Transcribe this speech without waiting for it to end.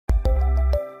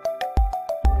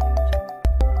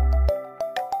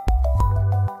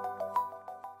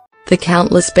The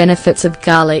countless benefits of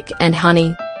garlic and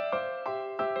honey.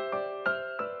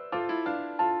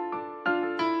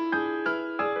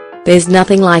 There's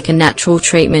nothing like a natural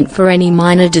treatment for any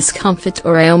minor discomfort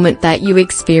or ailment that you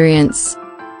experience.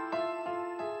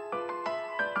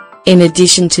 In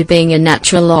addition to being a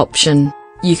natural option,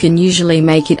 you can usually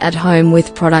make it at home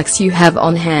with products you have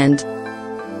on hand.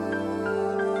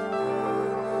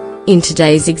 In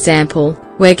today's example,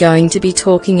 we're going to be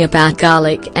talking about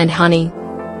garlic and honey.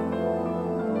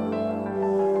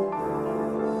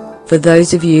 For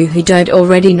those of you who don't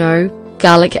already know,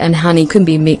 garlic and honey can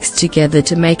be mixed together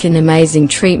to make an amazing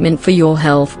treatment for your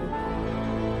health.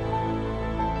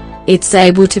 It's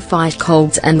able to fight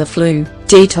colds and the flu,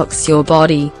 detox your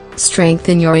body,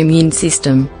 strengthen your immune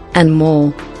system, and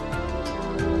more.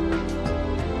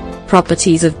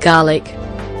 Properties of garlic.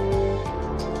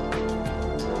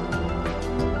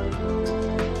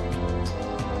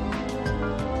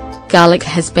 Garlic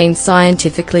has been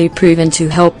scientifically proven to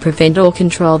help prevent or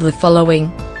control the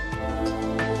following: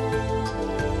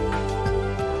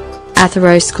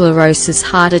 atherosclerosis,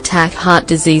 heart attack, heart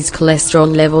disease,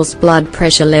 cholesterol levels, blood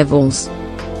pressure levels.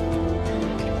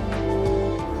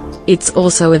 It's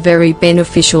also a very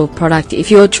beneficial product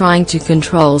if you're trying to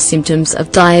control symptoms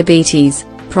of diabetes,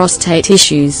 prostate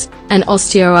issues, and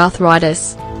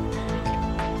osteoarthritis.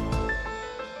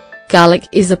 Garlic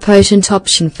is a potent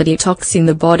option for detoxing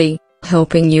the body,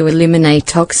 helping you eliminate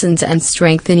toxins and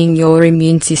strengthening your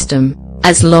immune system,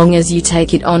 as long as you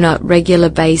take it on a regular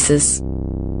basis.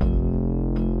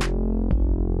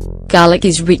 Garlic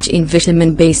is rich in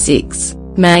vitamin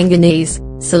B6, manganese,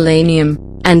 selenium,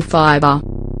 and fiber.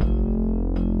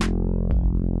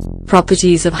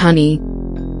 Properties of honey.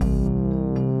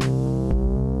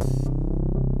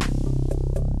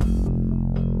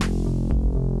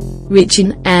 Rich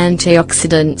in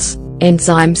antioxidants,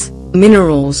 enzymes,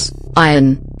 minerals,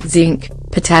 iron, zinc,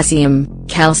 potassium,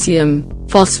 calcium,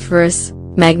 phosphorus,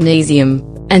 magnesium,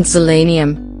 and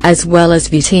selenium, as well as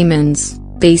vitamins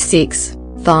B6,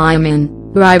 thiamine,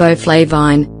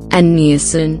 riboflavin, and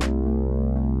niacin.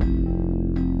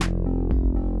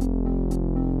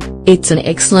 It's an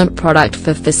excellent product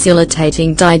for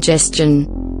facilitating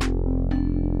digestion.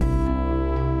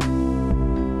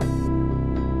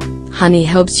 Honey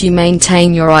helps you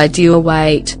maintain your ideal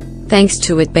weight, thanks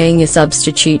to it being a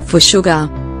substitute for sugar.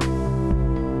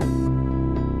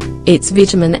 Its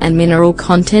vitamin and mineral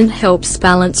content helps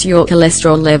balance your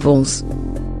cholesterol levels.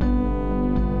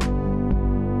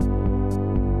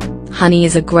 Honey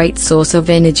is a great source of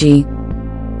energy.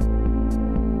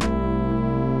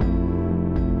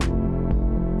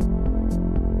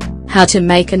 How to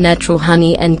make a natural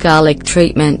honey and garlic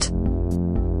treatment.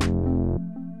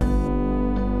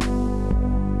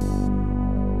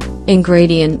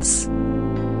 Ingredients.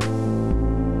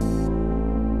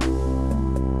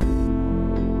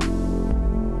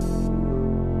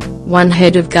 1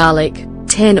 head of garlic,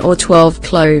 10 or 12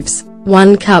 cloves,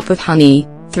 1 cup of honey,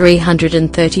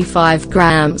 335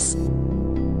 grams.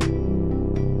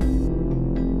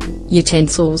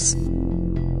 Utensils.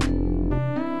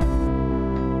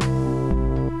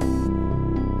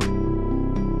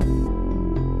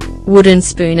 Wooden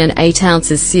spoon and 8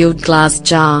 ounces sealed glass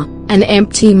jar. An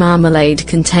empty marmalade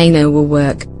container will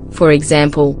work, for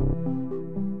example.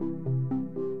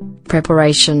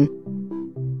 Preparation.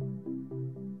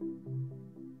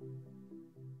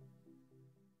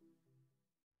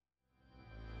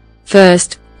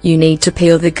 First, you need to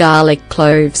peel the garlic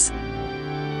cloves.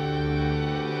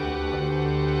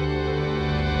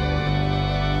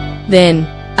 Then,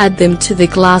 add them to the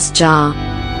glass jar.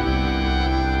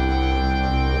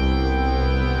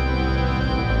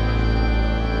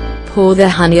 Pour the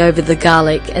honey over the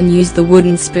garlic and use the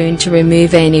wooden spoon to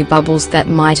remove any bubbles that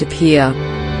might appear.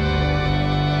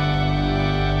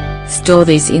 Store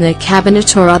these in a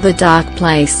cabinet or other dark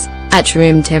place, at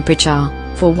room temperature,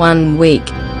 for 1 week.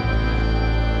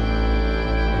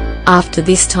 After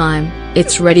this time,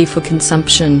 it's ready for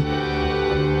consumption.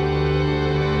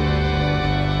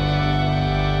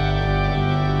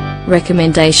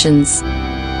 Recommendations.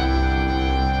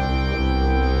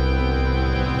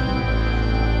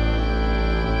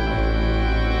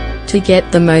 To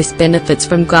get the most benefits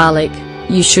from garlic,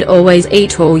 you should always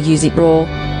eat or use it raw.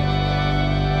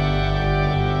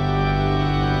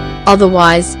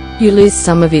 Otherwise, you lose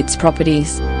some of its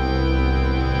properties.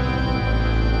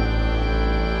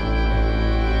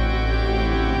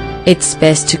 It's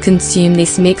best to consume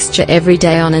this mixture every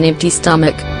day on an empty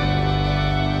stomach.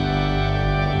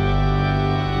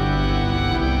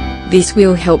 This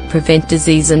will help prevent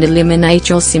disease and eliminate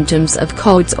your symptoms of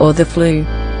colds or the flu.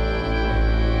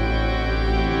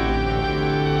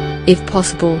 If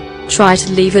possible, Try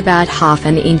to leave about half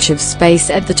an inch of space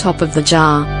at the top of the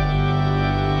jar.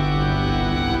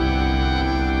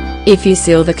 If you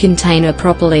seal the container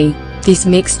properly, this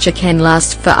mixture can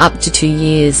last for up to 2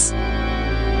 years.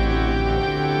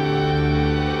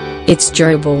 It's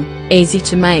durable, easy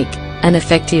to make, and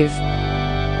effective.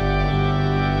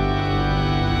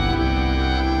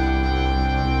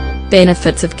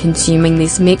 Benefits of consuming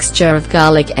this mixture of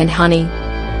garlic and honey.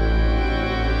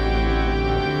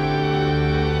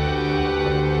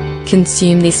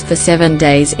 Consume this for 7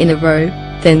 days in a row,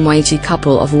 then wait a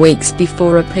couple of weeks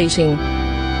before repeating.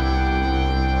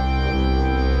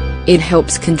 It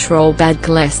helps control bad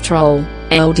cholesterol,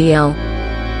 LDL.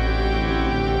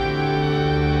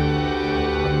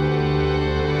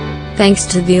 Thanks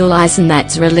to the allicin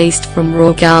that's released from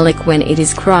raw garlic when it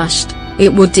is crushed,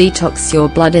 it will detox your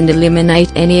blood and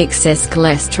eliminate any excess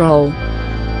cholesterol.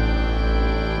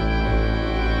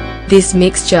 This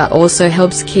mixture also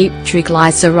helps keep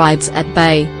triglycerides at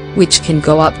bay, which can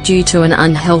go up due to an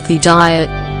unhealthy diet.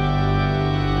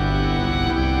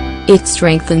 It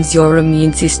strengthens your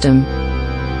immune system.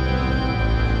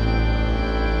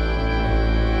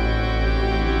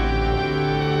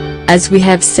 As we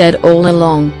have said all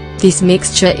along, this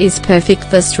mixture is perfect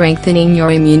for strengthening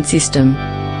your immune system.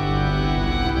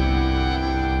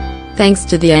 Thanks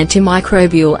to the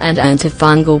antimicrobial and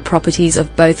antifungal properties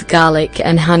of both garlic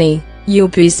and honey, you'll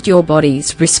boost your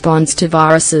body's response to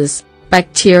viruses,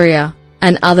 bacteria,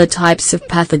 and other types of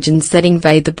pathogens that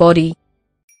invade the body.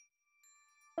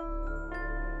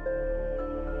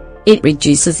 It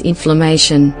reduces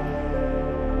inflammation.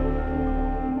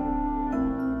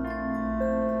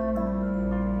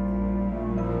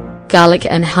 Garlic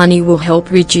and honey will help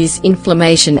reduce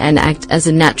inflammation and act as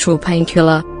a natural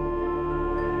painkiller.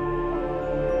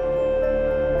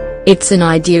 It's an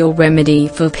ideal remedy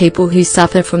for people who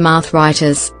suffer from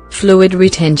arthritis, fluid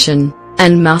retention,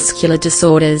 and muscular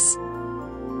disorders.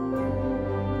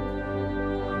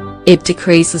 It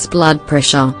decreases blood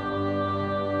pressure.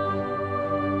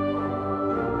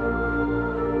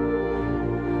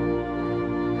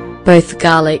 Both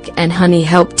garlic and honey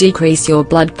help decrease your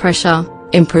blood pressure,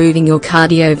 improving your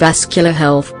cardiovascular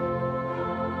health.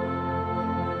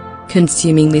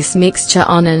 Consuming this mixture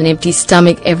on an empty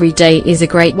stomach every day is a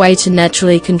great way to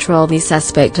naturally control this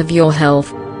aspect of your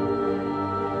health.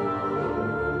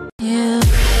 Yeah.